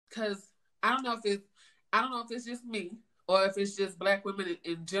because I don't know if it's just me or if it's just Black women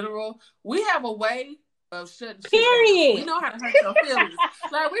in general. We have a way of shutting shit down. We know how to hurt your feelings.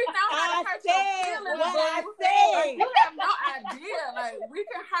 Like, we know how to hurt your feelings. Like, you have no idea. Like, we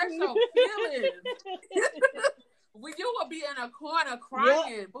can hurt your feelings. You will be in a corner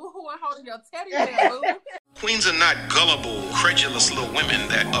crying, boo-hooing, holding your teddy bear, boo. Queens are not gullible, credulous little women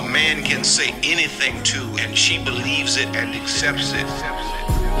that a man can say anything to and she believes it and accepts it.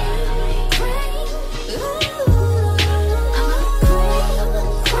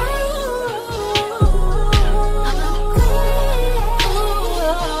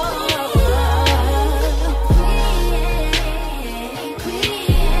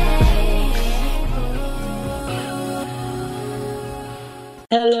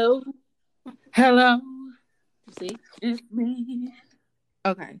 Hello. See? It's me.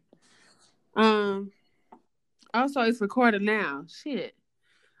 Okay. Also, it's recorded now. Shit.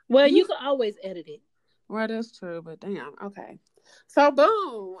 Well, you can always edit it. Well, that's true, but damn. Okay. So,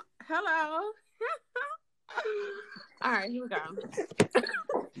 boom. Hello. All right, here we go.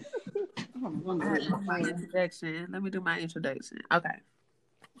 Let me do my introduction. Okay.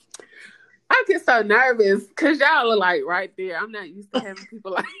 I get so nervous because y'all are like right there. I'm not used to having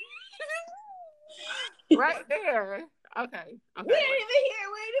people like right there. Okay. We ain't even here.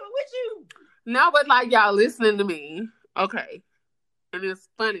 We ain't even with you. No, but like y'all listening to me. Okay. And it's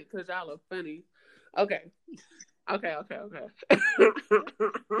funny because y'all are funny. Okay. Oh,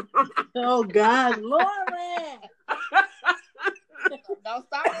 God, Lauren. Don't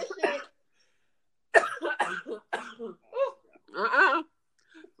start this shit.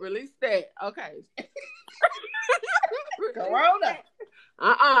 Release that. Okay. Corona.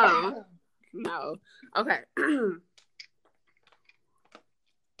 No. Okay.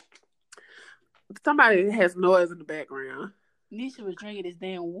 Somebody has noise in the background. Nisha was drinking this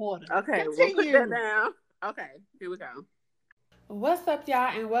damn water. Okay, we'll put that down. Okay, here we go. What's up,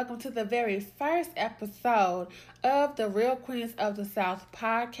 y'all, and welcome to the very first episode of the Real Queens of the South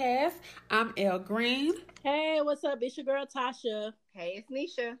podcast. I'm Elle Green. Hey, what's up? It's your girl, Tasha. Hey, it's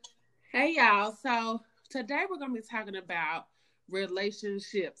Nisha. Hey, y'all. So today we're going to be talking about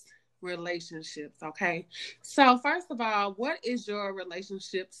relationships, okay? So first of all, what is your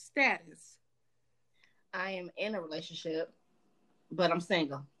relationship status? I am in a relationship, but I'm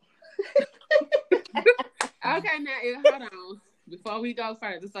single. Okay, now, hold on. Before we go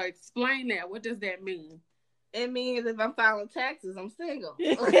further, so explain that. What does that mean? It means if I'm filing taxes, I'm single.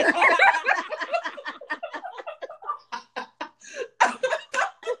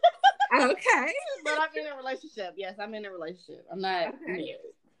 Okay. But I'm in a relationship. Yes, I'm in a relationship. I'm not married.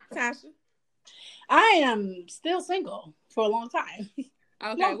 Tasha? I am still single for a long time.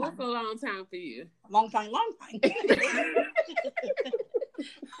 Okay, what's a long time for you? Long time.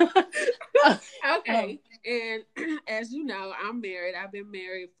 Okay, and as you know, I'm married. I've been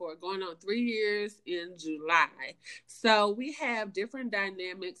married for going on 3 years in July. So we have different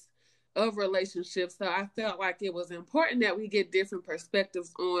dynamics of relationships. So I felt like it was important that we get different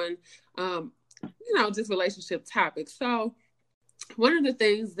perspectives on, just relationship topics. So one of the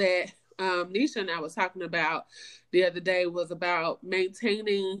things that Nisha and I was talking about the other day was about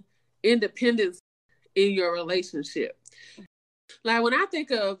maintaining independence in your relationship. Like when I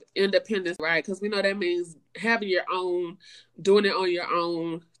think of independence, right, because we know that means having your own, doing it on your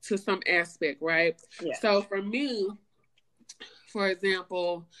own to some aspect, right? Yeah. So for me, for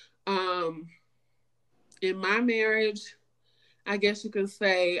example, in my marriage, I guess you can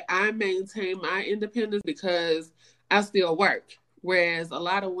say I maintain my independence because I still work. Whereas a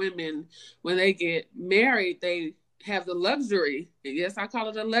lot of women, when they get married, they have the luxury, and yes, I call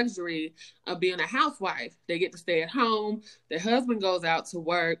it a luxury, of being a housewife. They get to stay at home. Their husband goes out to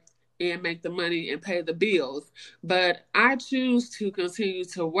work and make the money and pay the bills. But I choose to continue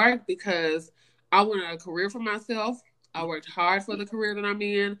to work because I want a career for myself. I worked hard for the career that I'm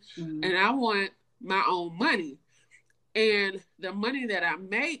in, and I want my own money. And the money that I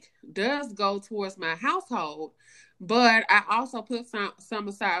make does go towards my household, but I also put some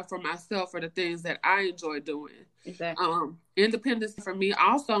aside for myself for the things that I enjoy doing. Exactly. Independence for me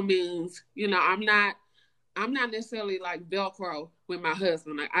also means, I'm not necessarily like Velcro with my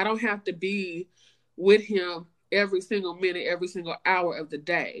husband. Like I don't have to be with him every single minute, every single hour of the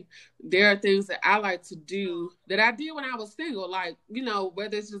day. There are things that I like to do that I did when I was single, like,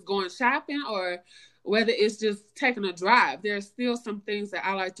 whether it's just going shopping or whether it's just taking a drive. There's still some things that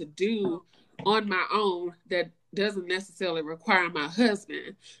I like to do on my own that doesn't necessarily require my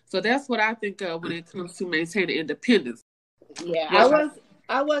husband. So that's what I think of when it comes to maintaining independence. Yeah,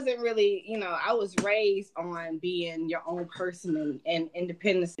 I wasn't really, I was raised on being your own person and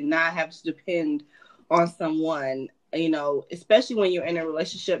independence and not have to depend on someone, especially when you're in a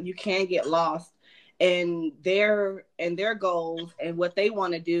relationship, you can get lost in their goals and what they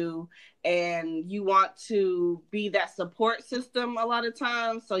want to do. And you want to be that support system a lot of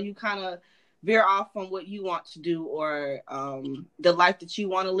times. So you kind of veer off from what you want to do or the life that you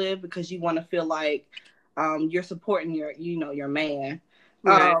want to live because you want to feel like you're supporting your man.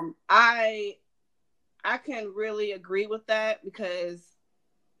 Right. I can really agree with that because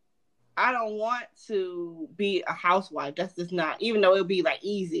I don't want to be a housewife. That's just not, even though it'll be like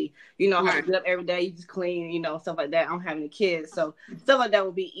easy, have to get up every day, you just clean, stuff like that. I don't have any kids. So stuff like that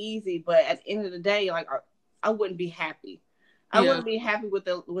would be easy. But at the end of the day, like I wouldn't be happy. I wouldn't be happy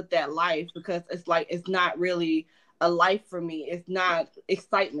with that life because it's like, it's not really a life for me. It's not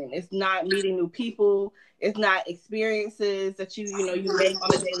excitement. It's not meeting new people. It's not experiences that you make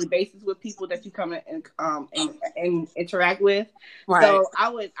on a daily basis with people that you come and interact with. Right. So I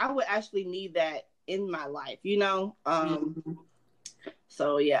would actually need that in my life,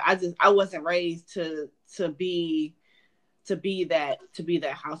 So yeah, I wasn't raised to be that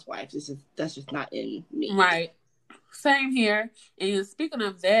housewife. That's just not in me. Right. Same here. And speaking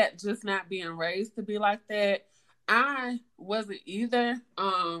of that, just not being raised to be like that, I wasn't either.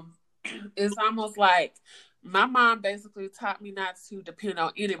 It's almost like my mom basically taught me not to depend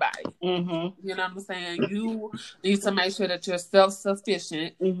on anybody. Mm-hmm. You know what I'm saying? You need to make sure that you're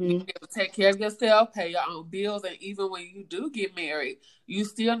self-sufficient. Mm-hmm. You need to take care of yourself, pay your own bills, and even when you do get married, you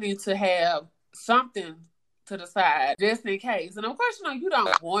still need to have something to the side just in case. And of course, you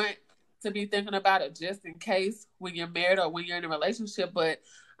don't want to be thinking about it just in case when you're married or when you're in a relationship, but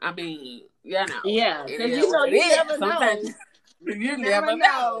I mean, yeah, because you never know. You never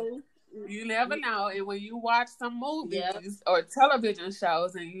know. You never know. And when you watch some movies or television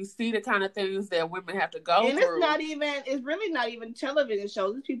shows and you see the kind of things that women have to go through. It's really not even television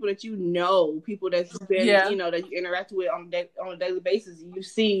shows. It's people that people that's been, that you interact with on a daily basis. You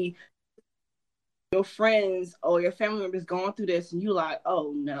see your friends or your family members going through this and you like,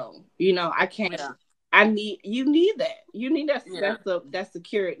 oh no, I can't. Yeah. You need that. You need that. Yeah. That's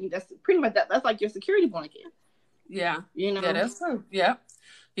security. That's pretty much that's like your security blanket. Yeah. Yeah, that's true. Yep.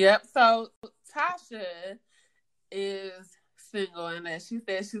 So Tasha is single, and as she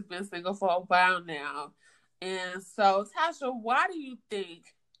said, she's been single for a while now. And so, Tasha, why do you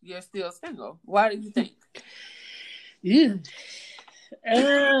think you're still single? Why do you think?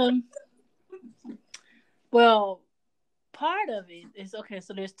 Well, part of it is okay.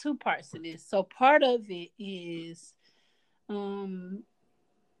 So there's two parts to this. So part of it is,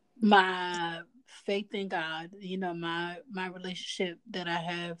 my faith in God. My relationship that I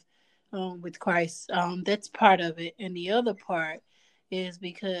have, with Christ. That's part of it, and the other part is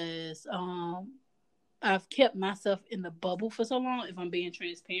because I've kept myself in the bubble for so long. If I'm being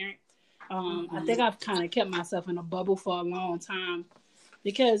transparent, I think I've kind of kept myself in a bubble for a long time.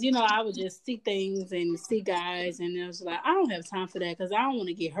 Because, I would just see things and see guys and it was like, I don't have time for that because I don't want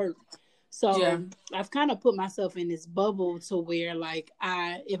to get hurt. So I've kind of put myself in this bubble to where like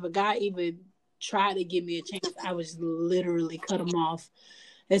if a guy even tried to give me a chance, I would just literally cut him off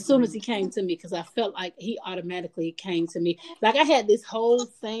as soon as he came to me because I felt like he automatically came to me. Like I had this whole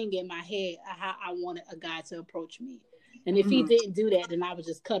thing in my head how I wanted a guy to approach me. And if he didn't do that, then I would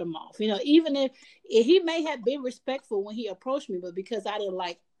just cut him off. Even if he may have been respectful when he approached me, but because I didn't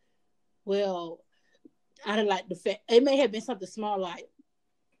like the fact, it may have been something small like,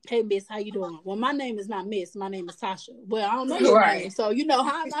 hey, Miss, how you doing? Well, my name is not Miss. My name is Tasha. Well, I don't know your name. So, how am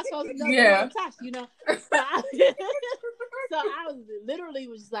I supposed to know that I'm Tasha, So I was literally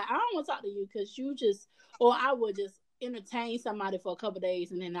just like, I don't want to talk to you because or I would just entertain somebody for a couple of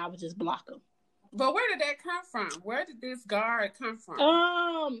days and then I would just block them. But where did that come from? Where did this guard come from?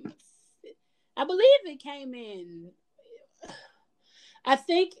 I believe it came in. I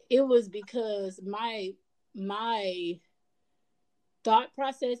think it was because my thought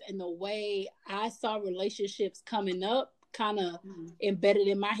process and the way I saw relationships coming up kind of embedded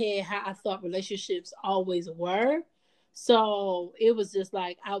in my head how I thought relationships always were. So it was just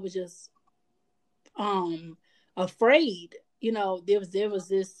like I was just afraid. There was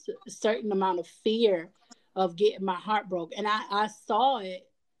this certain amount of fear of getting my heart broke. And I saw it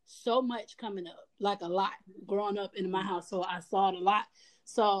so much coming up, like a lot growing up in my household. I saw it a lot.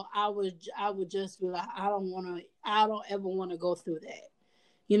 So I would just be like, I don't ever want to go through that,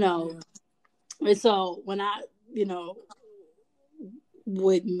 And so when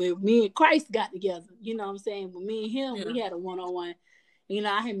with me and Christ got together, what I'm saying? With me and him, we had a one-on-one.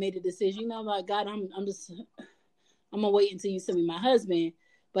 I had made a decision, like, God, I'm gonna wait until you send me my husband.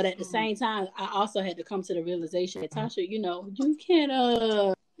 But at the same time, I also had to come to the realization that, Tasha, you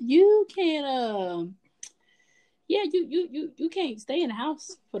can't stay in the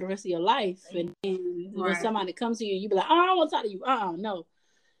house for the rest of your life. And when somebody comes to you, you be like, oh, I don't want to talk to you. No.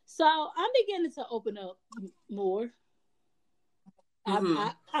 So I'm beginning to open up more. I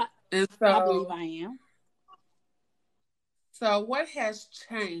believe I am. So what has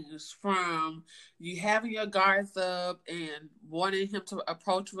changed from you having your guards up and wanting him to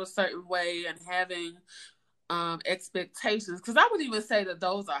approach you a certain way and having expectations? Because I wouldn't even say that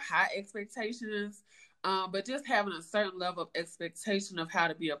those are high expectations, but just having a certain level of expectation of how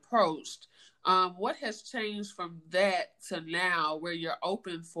to be approached. What has changed from that to now where you're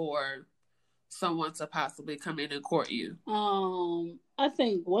open for someone to possibly come in and court you? I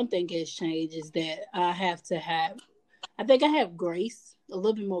think one thing has changed is that I think I have grace, a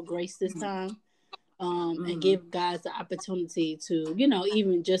little bit more grace this time, and give guys the opportunity to,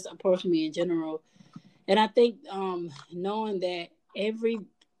 even just approach me in general. And I think knowing that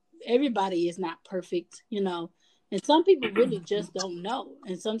everybody is not perfect, and some people really just don't know.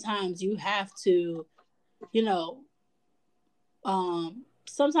 And sometimes you have to,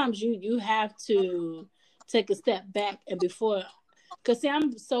 sometimes you have to take a step back and before. Because, see,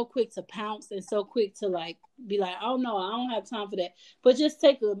 I'm so quick to pounce and so quick to, be like, oh, no, I don't have time for that. But just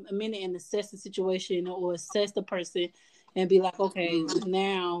take a minute and assess the situation or assess the person and be like, okay,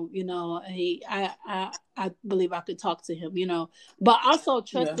 now, I believe I could talk to him, But also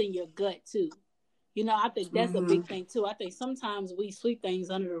trusting your gut, too. I think that's a big thing, too. I think sometimes we sweep things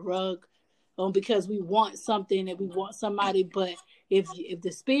under the rug because we want something and we want somebody. But if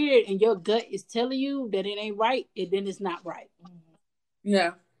the spirit and your gut is telling you that it ain't right, then it's not right.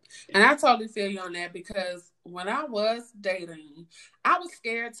 Yeah. And I totally feel you on that because when I was dating, I was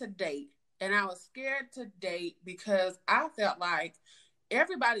scared to date. And I was scared to date because I felt like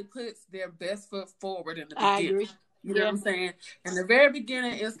everybody puts their best foot forward in the beginning. I agree. You know what I'm saying? In the very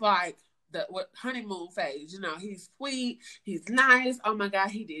beginning, it's like the honeymoon phase. He's sweet. He's nice. Oh, my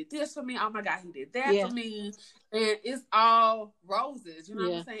God, he did this for me. Oh, my God, he did that for me. And it's all roses. You know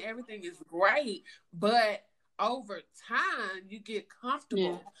what I'm saying? Everything is great. But over time, you get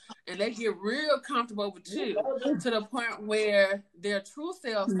comfortable and they get real comfortable with you to the point where their true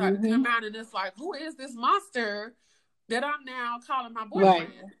selves start to come out and it's like, who is this monster that I'm now calling my boyfriend? Right.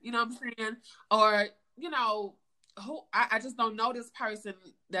 You know what I'm saying? Or, who I just don't know this person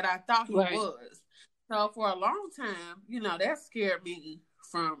that I thought he was. So for a long time, that scared me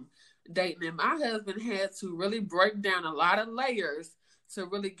from dating. And my husband had to really break down a lot of layers to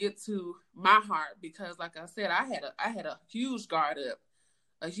really get to my heart because, like I said, I had a huge guard up,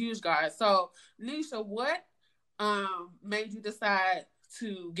 So, Nisha, what made you decide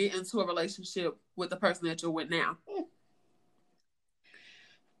to get into a relationship with the person that you're with now?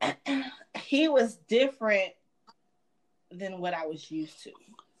 He was different than what I was used to.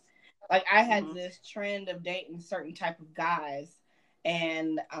 Like I had this trend of dating certain type of guys,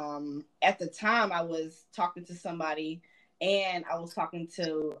 and at the time I was talking to somebody. And I was talking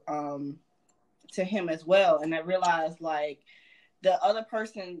to him as well. And I realized the other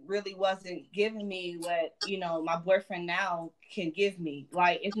person really wasn't giving me what, my boyfriend now can give me.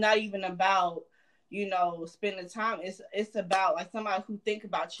 It's not even about, spending time. It's about somebody who think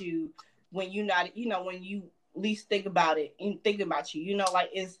about you when you not, when you least think about it and thinking about you,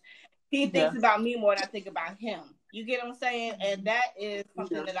 he thinks about me more than I think about him. You get what I'm saying? And that is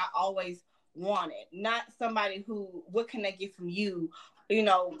something that I always wanted, not somebody who, what can I get from you?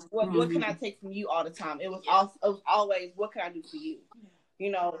 What can I take from you all the time? It was always, what can I do for you?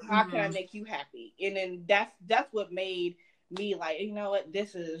 How can I make you happy? And then that's what made me what,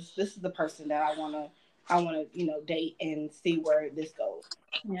 this is the person that I want to, date and see where this goes.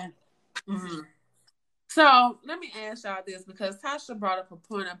 Yeah. So let me ask y'all this because Tasha brought up a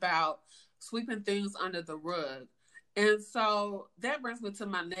point about sweeping things under the rug. And so that brings me to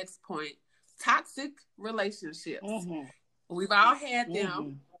my next point. Toxic relationships. We've all had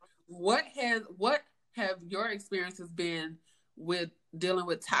them. What have your experiences been with dealing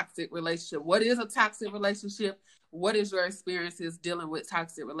with toxic relationship? What is a toxic relationship? What is your experiences dealing with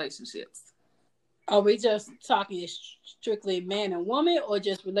toxic relationships? Are we just talking strictly man and woman or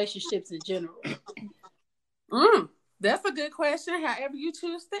just relationships in general? That's a good question. However you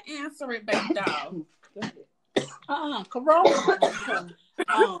choose to answer it, baby doll. Corona.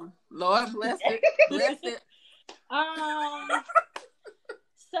 Lord bless it. Bless it.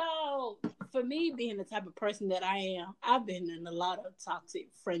 So for me, being the type of person that I am, I've been in a lot of toxic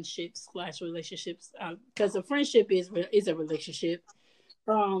friendships / relationships because a friendship is a relationship.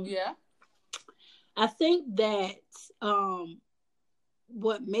 I think that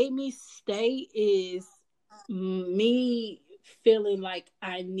what made me stay is me feeling like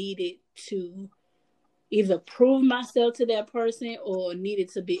I needed to either prove myself to that person or needed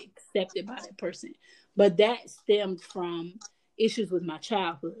to be accepted by that person. But that stemmed from issues with my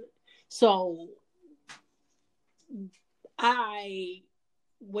childhood. So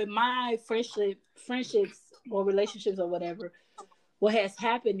with my friendships or relationships or whatever, what has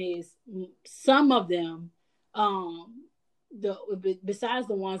happened is some of them, besides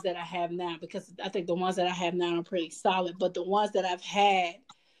the ones that I have now, because I think the ones that I have now are pretty solid, but the ones that I've had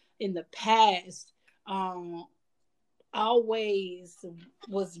in the past, always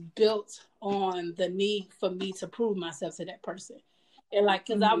was built on the need for me to prove myself to that person. And like,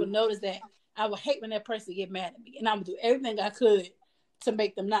 because I would notice that I would hate when that person get mad at me, and I would do everything I could to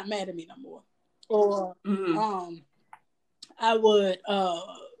make them not mad at me no more. Or I would,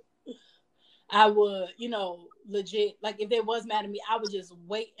 legit, like if they was mad at me, I would just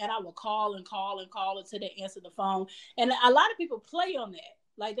wait, and I would call until they answer the phone. And a lot of people play on that.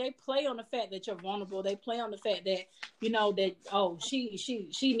 Like they play on the fact that you're vulnerable. They play on the fact that, that, oh, she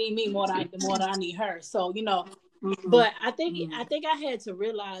need me more than I need her. So, but I think I had to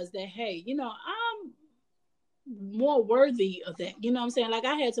realize that, hey, I'm more worthy of that. You know what I'm saying? Like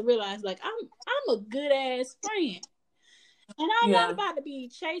I had to realize, like, I'm a good ass friend. And I'm not about to be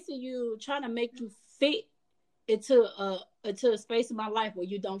chasing you, trying to make you fit into a space in my life where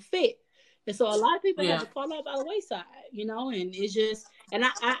you don't fit. And so a lot of people have to fall out by the wayside, and it's just, and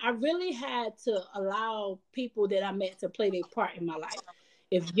I really had to allow people that I met to play their part in my life.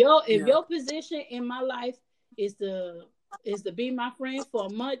 If your position in my life is to be my friend for a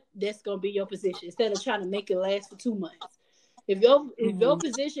month, that's gonna be your position, instead of trying to make it last for 2 months. If your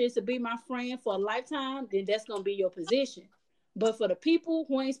position is to be my friend for a lifetime, then that's gonna be your position. But for the people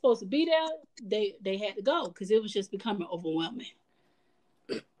who ain't supposed to be there, they had to go because it was just becoming overwhelming.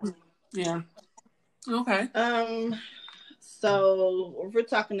 Yeah. Okay. So if we're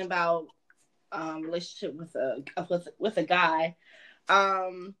talking about relationship with a guy,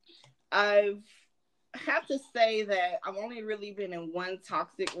 I have to say that I've only really been in one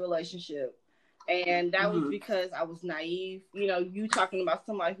toxic relationship. And that was because I was naive. You talking about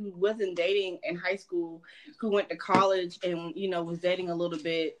somebody who wasn't dating in high school, who went to college and, was dating a little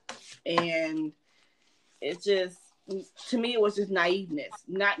bit. And it's just, to me, it was just naiveness,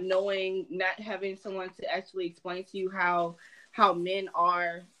 not knowing, not having someone to actually explain to you how men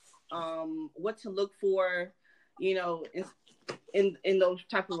are, what to look for, in those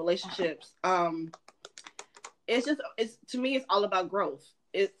type of relationships. To me, it's all about growth.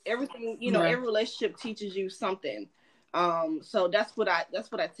 It's everything, every relationship teaches you something. So that's what I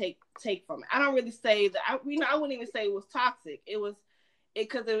take from it. I don't really say that I wouldn't even say it was toxic.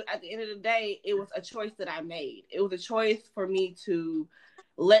 Because at the end of the day, it was a choice that I made. It was a choice for me to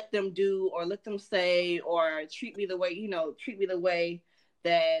let them do or let them say or treat me the way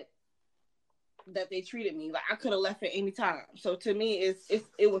that they treated me. Like I could have left at any time. So to me,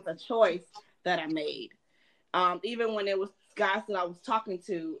 it was a choice that I made. Even when it was guys that I was talking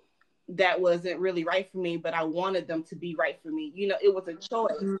to that wasn't really right for me, but I wanted them to be right for me. It was a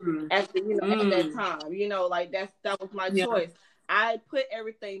choice at that time. Like that was my choice. I put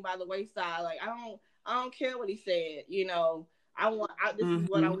everything by the wayside. Like I don't care what he said. This is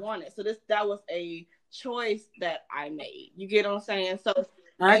what I wanted. So that was a choice that I made. You get what I'm saying? So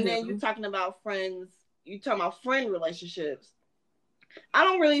then you're talking about friends. You talking about friend relationships. I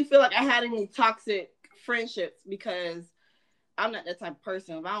don't really feel like I had any toxic friendships because I'm not that type of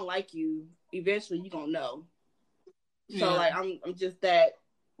person. If I don't like you, eventually you're gonna know. So like I'm just that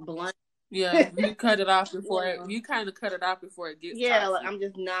blunt. Yeah, you cut it off before you kind of cut it off before it gets toxic. Like I'm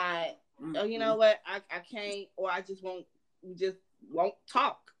just not. Oh, you know what? I can't, or I just won't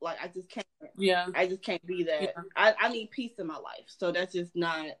talk. Like I just can't. Yeah, I just can't be that. Yeah. I need peace in my life, so that's just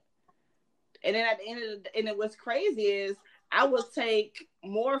not. And then at the end of and what's crazy is I would take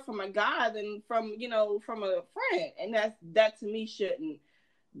more from a guy than from a friend, and that to me shouldn't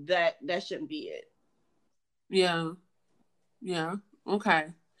be it. Yeah.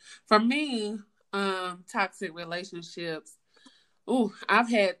 Okay. For me, toxic relationships. I've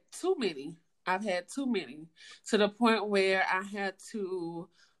had too many to the point where I had to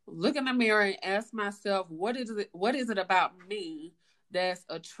look in the mirror and ask myself, what is it about me that's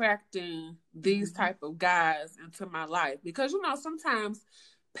attracting these type of guys into my life? Because sometimes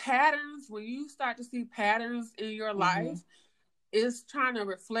patterns, when you start to see patterns in your life, it's trying to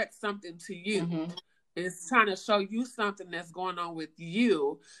reflect something to you. It's trying to show you something that's going on with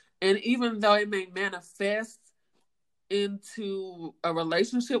you. And even though it may manifest into a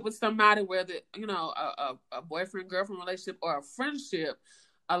relationship with somebody, whether, a boyfriend, girlfriend relationship or a friendship,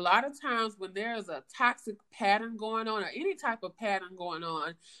 a lot of times when there's a toxic pattern going on or any type of pattern going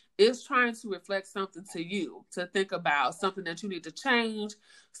on, it's trying to reflect something to you, to think about, something that you need to change,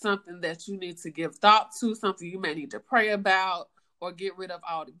 something that you need to give thought to, something you may need to pray about or get rid of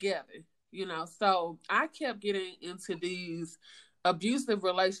altogether. So I kept getting into these abusive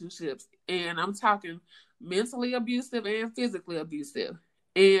relationships, and I'm talking mentally abusive and physically abusive.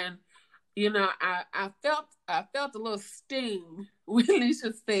 And I felt a little sting when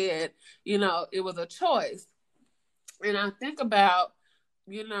Nisha said, it was a choice. And I think about,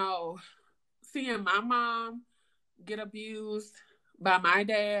 seeing my mom get abused by my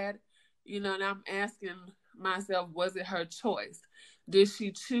dad, and I'm asking myself, was it her choice? Did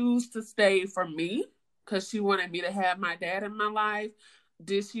she choose to stay for me because she wanted me to have my dad in my life?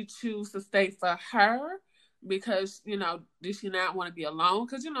 Did she choose to stay for her because, did she not want to be alone?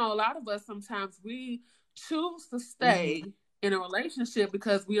 Because, a lot of us, sometimes we choose to stay in a relationship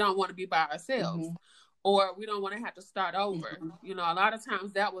because we don't want to be by ourselves or we don't want to have to start over. A lot of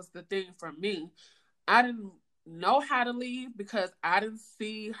times that was the thing for me. I didn't know how to leave because I didn't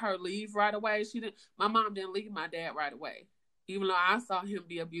see her leave right away. My mom didn't leave my dad right away. Even though I saw him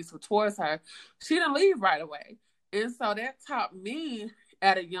be abusive towards her, she didn't leave right away. And so that taught me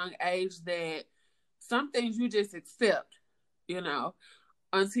at a young age that some things you just accept,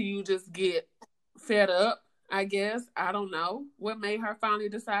 until you just get fed up, I guess. I don't know what made her finally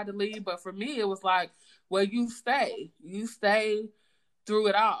decide to leave. But for me, it was like, well, you stay through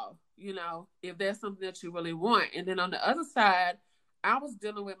it all, if that's something that you really want. And then on the other side, I was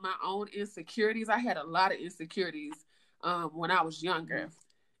dealing with my own insecurities. I had a lot of insecurities when I was younger.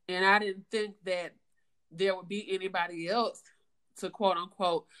 And I didn't think that there would be anybody else to quote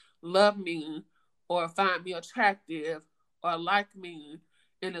unquote love me or find me attractive or like me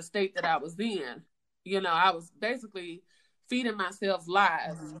in the state that I was in. I was basically feeding myself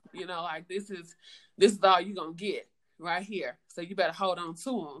lies, like this is all you're going to get right here. So you better hold on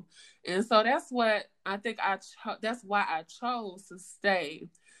to them. And so that's what I think that's why I chose to stay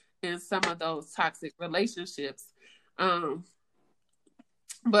in some of those toxic relationships.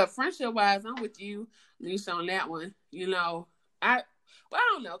 But friendship wise, I'm with you, Nisha, on that one. I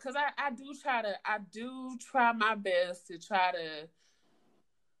don't know, because I do try my best to try to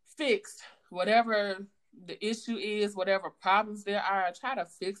fix whatever the issue is, whatever problems there are. I try to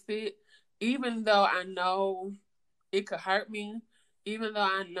fix it, even though I know it could hurt me, even though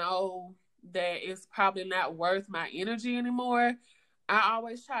I know that it's probably not worth my energy anymore. I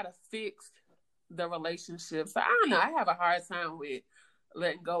always try to fix the relationship. So I don't know. I have a hard time with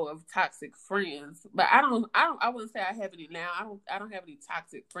letting go of toxic friends, but I wouldn't say I have any now. I don't have any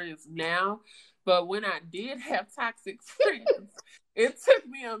toxic friends now, but when I did have toxic friends, it took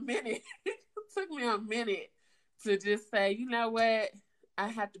me a minute. It took me a minute to just say, you know what? I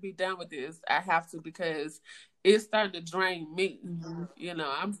have to be done with this. I have to, because it's starting to drain me.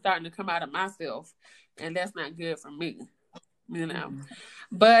 I'm starting to come out of myself, and that's not good for me,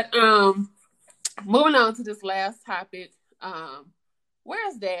 But moving on to this last topic,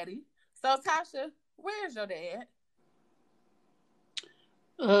 where's Daddy? So Tasha, where's your dad?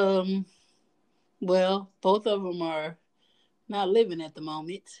 Well, both of them are not living at the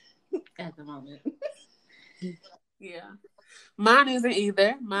moment. Yeah. Mine isn't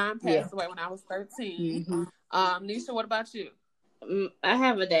either. Mine passed away when I was 13. Nisha, what about you? I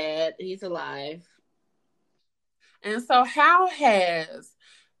have a dad. He's alive. And so how has,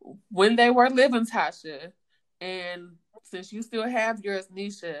 when they were living, Tasha, and since you still have yours,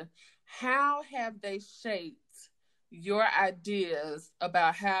 Nisha, how have they shaped your ideas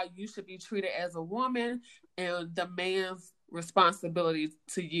about how you should be treated as a woman and the man's responsibility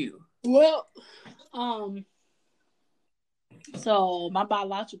to you? Well, so my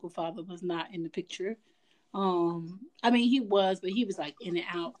biological father was not in the picture. I mean, he was, but he was like in and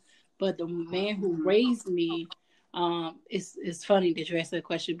out. But the man who raised me, it's funny that you asked that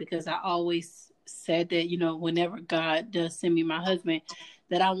question, because I always said that, whenever God does send me my husband,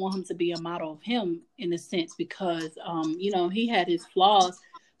 that I want him to be a model of him, in a sense, because, he had his flaws.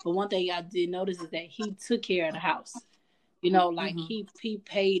 But one thing I did notice is that he took care of the house. He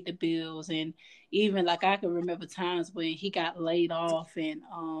paid the bills, and even like I can remember times when he got laid off, and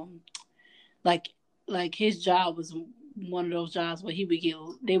like his job was one of those jobs where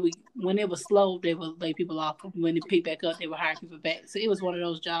when it was slow, they would lay people off. When it picked back up, they would hire people back. So it was one of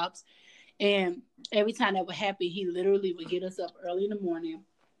those jobs. And every time that would happen, he literally would get us up early in the morning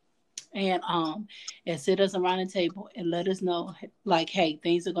and sit us around the table and let us know, like, hey,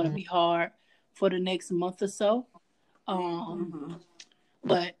 things are going to be hard for the next month or so.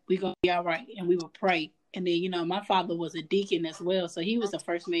 But we're going to be all right. And we would pray. And then, my father was a deacon as well. So he was the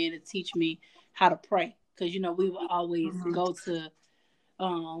first man to teach me how to pray. Because, we would always go to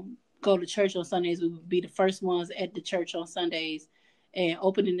church on Sundays. We would be the first ones at the church on Sundays and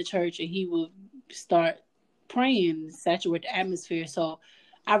opening the church. And he would start praying, saturate the atmosphere. So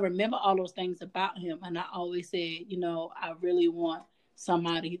I remember all those things about him. And I always said, I really want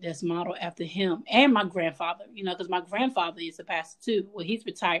somebody that's modeled after him and my grandfather, because my grandfather is a pastor too. Well, he's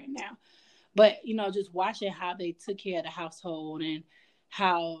retired now, but just watching how they took care of the household and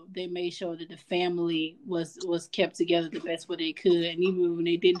how they made sure that the family was kept together the best way they could. And even when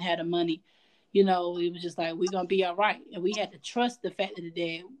they didn't have the money, it was just like, we're going to be all right. And we had to trust the fact that the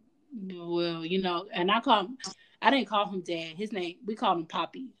dad, and I didn't call him dad. His name, we called him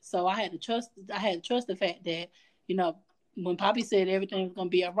Poppy. So I had to trust the fact that, when Poppy said everything was going to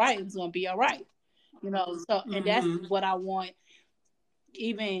be all right, it was going to be all right. So, and that's what I want,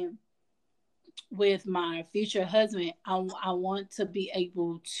 even with my future husband. I want to be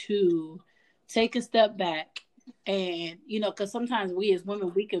able to take a step back and, because sometimes we as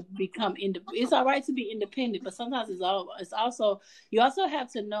women, we could become it's all right to be independent, but sometimes you also have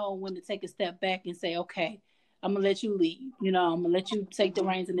to know when to take a step back and say, okay, I'm going to let you lead, I'm going to let you take the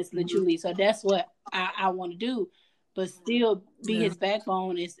reins and just let you lead. So that's what I want to do. But still be his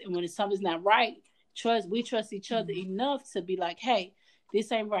backbone is when something's not right. We trust each other enough to be like, hey,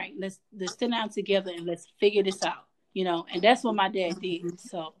 this ain't right. Let's sit down together and let's figure this out. And that's what my dad did.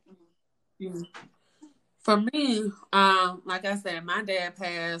 So for me, like I said, my dad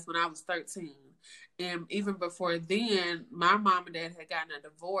passed when I was 13. And even before then, my mom and dad had gotten a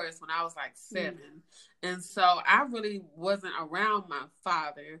divorce when I was like 7. And so I really wasn't around my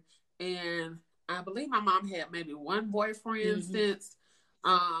father. And I believe my mom had maybe one boyfriend since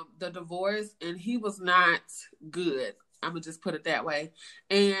the divorce, and he was not good. I'm going to just put it that way.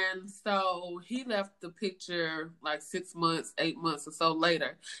 And so he left the picture like 6 months, 8 months or so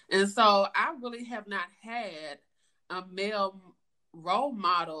later. And so I really have not had a male role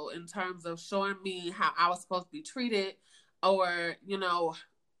model in terms of showing me how I was supposed to be treated, or,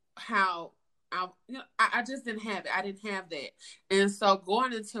 how I just didn't have it. I didn't have that. And so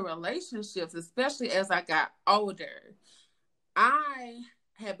going into relationships, especially as I got older, I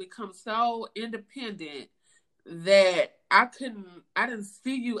had become so independent that I didn't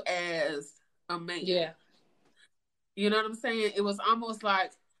see you as a man. Yeah. You know what I'm saying? It was almost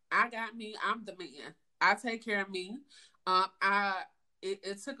like, I got me, I'm the man. I take care of me.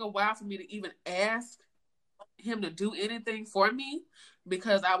 It took a while for me to even ask him to do anything for me,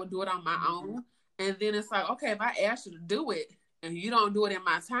 because I would do it on my own. And then it's like, okay, if I ask you to do it and you don't do it in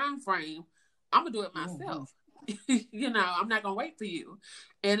my time frame, I'm gonna do it myself. I'm not gonna wait for you.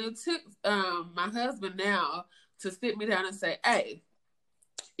 And it took my husband now to sit me down and say, hey,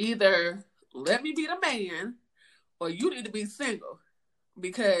 either let me be the man or you need to be single,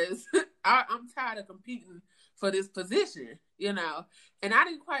 because I'm tired of competing for this position, And I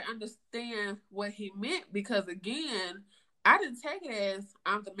didn't quite understand what he meant, because again, I didn't take it as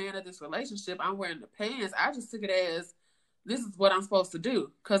I'm the man of this relationship, I'm wearing the pants. I just took it as this is what I'm supposed to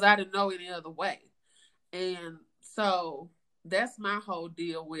do, because I didn't know any other way. And so that's my whole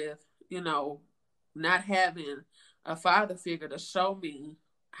deal with, not having a father figure to show me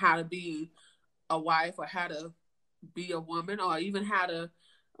how to be a wife, or how to be a woman, or even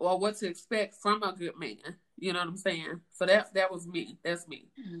or what to expect from a good man. You know what I'm saying? So that was me. That's me.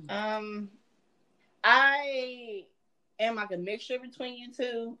 I am like a mixture between you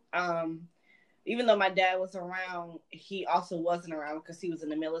two. Even though my dad was around, he also wasn't around because he was in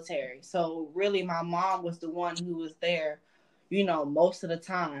the military. So really my mom was the one who was there, most of the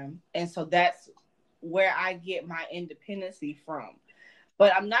time. And so that's where I get my independency from.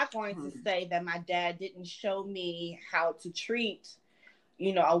 But I'm not going to say that my dad didn't show me how to treat,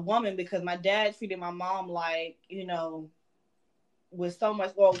 a woman, because my dad treated my mom like, with so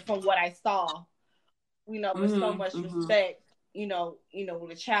much, well, from what I saw, with so much respect,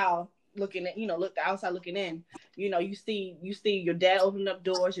 with a child looking at, look the outside looking in, you see your dad opening up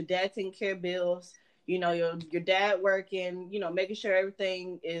doors, your dad taking care of bills, your dad working, making sure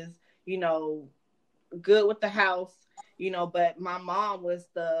everything is, good with the house, but my mom was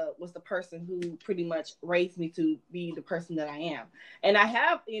the person who pretty much raised me to be the person that I am. And I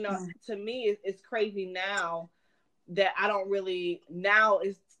have, to me, it's crazy now that I don't really, now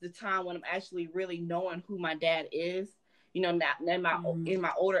is the time when I'm actually really knowing who my dad is, now in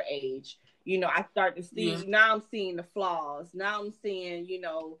my older age, I start to see, now I'm seeing the flaws. Now I'm seeing,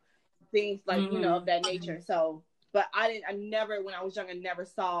 things like, of that nature. So, but I never, when I was younger, never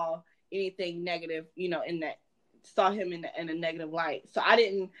saw anything negative, in that saw him in a negative light. So I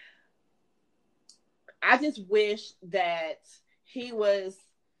just wish that he was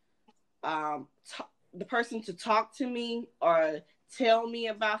the person to talk to me or tell me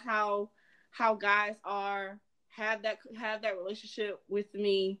about how guys are, have that relationship with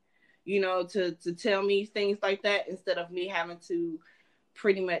me, to tell me things like that, instead of me having to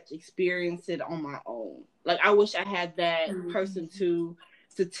pretty much experience it on my own. Like, I wish I had that person to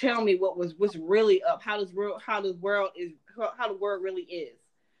tell me what's really up, how the world really is.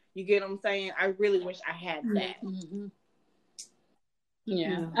 You get what I'm saying? I really wish I had that. Mm-hmm.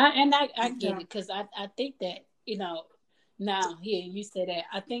 Yeah. I get it, because I think that, now, you said that,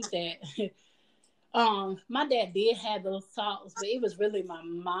 I think that my dad did have those talks, but it was really my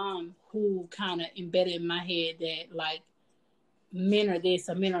mom who kind of embedded in my head that, like, men are this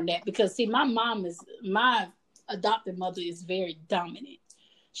or men are that. Because, see, my adopted mother is very dominant.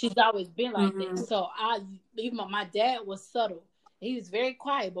 She's always been like that. So even my dad was subtle. He was very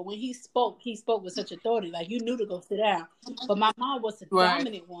quiet, but when he spoke with such authority. Like, you knew to go sit down. But my mom was the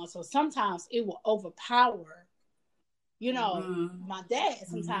dominant one, so sometimes it will overpower, my dad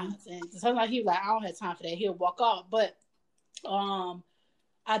sometimes. And sometimes he was like, I don't have time for that. He'll walk off. But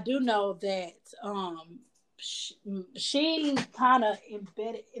I do know that she kind of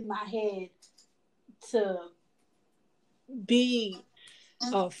embedded in my head to be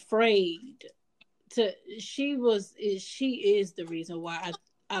afraid. She is the reason why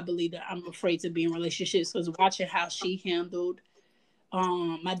I believe that I'm afraid to be in relationships, because watching how she handled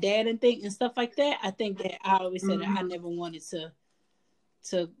my dad and stuff like that, I think that I always said that I never wanted to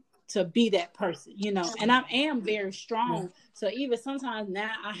be that person, and I am very strong. So even sometimes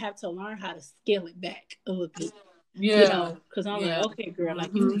now I have to learn how to scale it back a little bit. Because I'm like, okay, girl,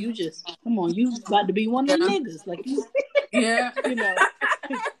 like you just come on, you about to be one of the niggas, like you,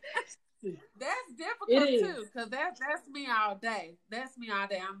 That's difficult too, because that's me all day.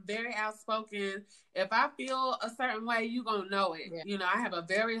 I'm very outspoken. If I feel a certain way, you gonna know it. Yeah. I have a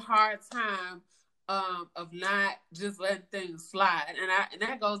very hard time of not just letting things slide, and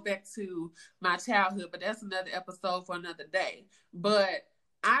that goes back to my childhood. But that's another episode for another day. But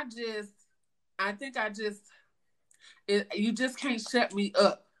you just can't shut me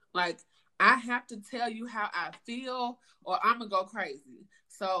up. Like, I have to tell you how I feel, or I'm gonna go crazy.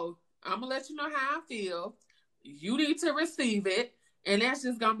 So I'm gonna let you know how I feel. You need to receive it, and that's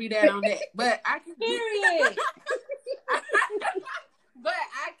just gonna be that on that. But I can period. But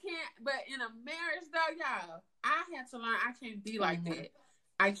I can't. But in a marriage, though, y'all, I had to learn I can't be like that.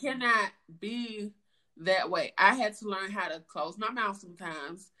 I cannot be that way. I had to learn how to close my mouth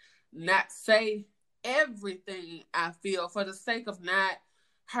sometimes, not say everything I feel for the sake of not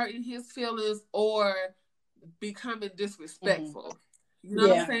hurting his feelings or becoming disrespectful. You know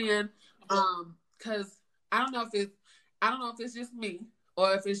what I'm saying? Because I don't know if it's just me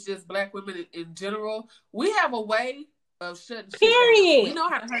or if it's just Black women in general. We have a way of shutting shit down. We know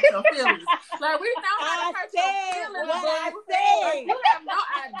how to hurt your feelings. Like, we know how to hurt your feelings. Like, you have no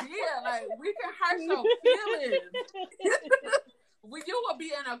idea. Like, we can hurt your feelings. You will be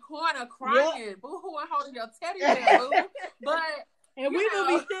in a corner crying, boo-hooing, holding your teddy bear, boo. And we will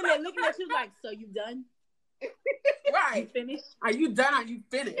be sitting there looking at you like, so you done? Right. You finished? Are you done? Are you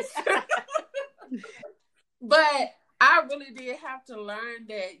finished? But I really did have to learn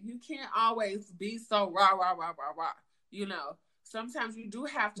that you can't always be so rah. Sometimes you do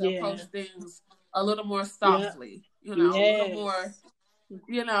have to approach things a little more softly. A little more,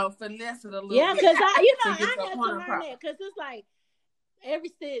 finesse it a little bit. Yeah, because I had to learn that, because it's like, ever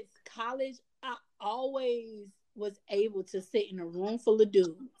since college, I always was able to sit in a room full of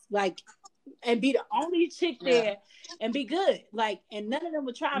dudes, like, and be the only chick there and be good. Like, and none of them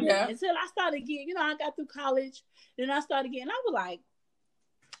would try me until I started getting, I got through college. Then I started getting, I was like,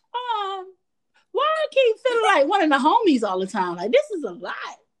 why I keep feeling like one of the homies all the time? Like, this is a lot,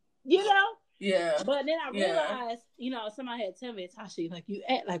 Yeah. But then I realized, somebody had to tell me, Tasha, like, you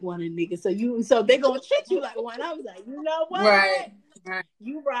act like one of the niggas, so they're gonna treat you like one. I was like, you know what? Right.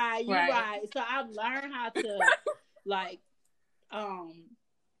 You right. So I've learned how to like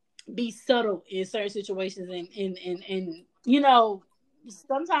be subtle in certain situations, and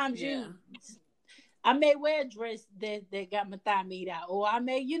sometimes I may wear a dress that got my thigh meat out, or I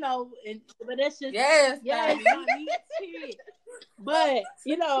may, but that's just period. But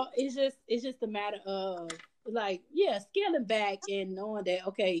it's just a matter of like, scaling back and knowing that,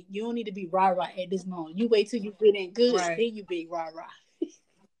 okay, you don't need to be rah at this moment. You wait till you get in good, then you be rah.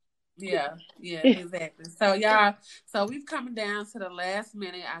 Yeah, exactly. So y'all, we've coming down to the last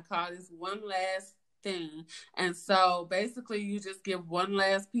minute. I call this one last thing. And so basically you just give one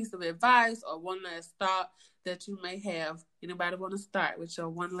last piece of advice or one last thought that you may have. Anybody want to start with your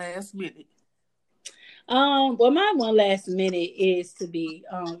one last minute? Well, my one last minute is to be,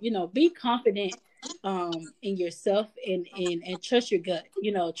 be confident in yourself and trust your gut,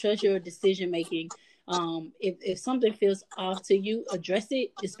 trust your decision making. If something feels off to you, address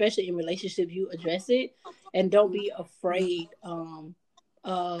it, especially in relationships, you address it, and don't be afraid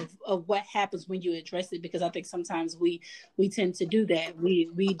of what happens when you address it, because I think sometimes we tend to do that.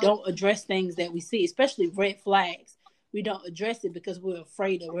 We don't address things that we see, especially red flags. We don't address it because we're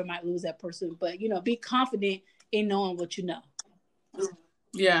afraid that we might lose that person. But be confident in knowing what you know.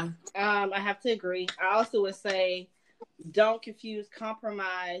 Yeah. I have to agree. I also would say, don't confuse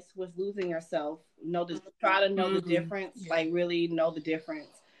compromise with losing yourself. Try to know the difference. Like really know the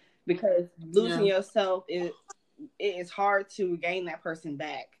difference, because losing yourself is hard to gain that person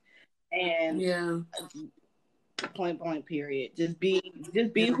back. And point blank period. Just be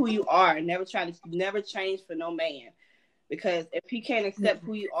who you are. Never change for no man. Because if he can't accept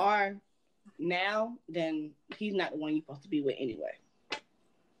who you are now, then he's not the one you're supposed to be with anyway.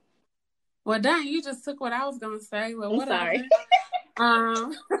 Well, dang, you just took what I was going to say. Well, I'm sorry.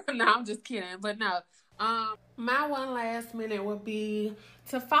 No, I'm just kidding. But no, my one last minute would be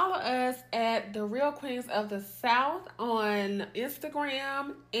to follow us at The Real Queens of the South on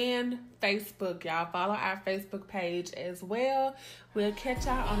Instagram and Facebook. Y'all follow our Facebook page as well. We'll catch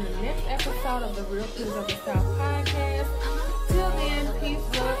y'all on the next episode of The Real Queens of the South podcast. Till then,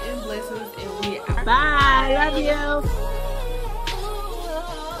 peace, love, and blessings. And we are bye. Love you.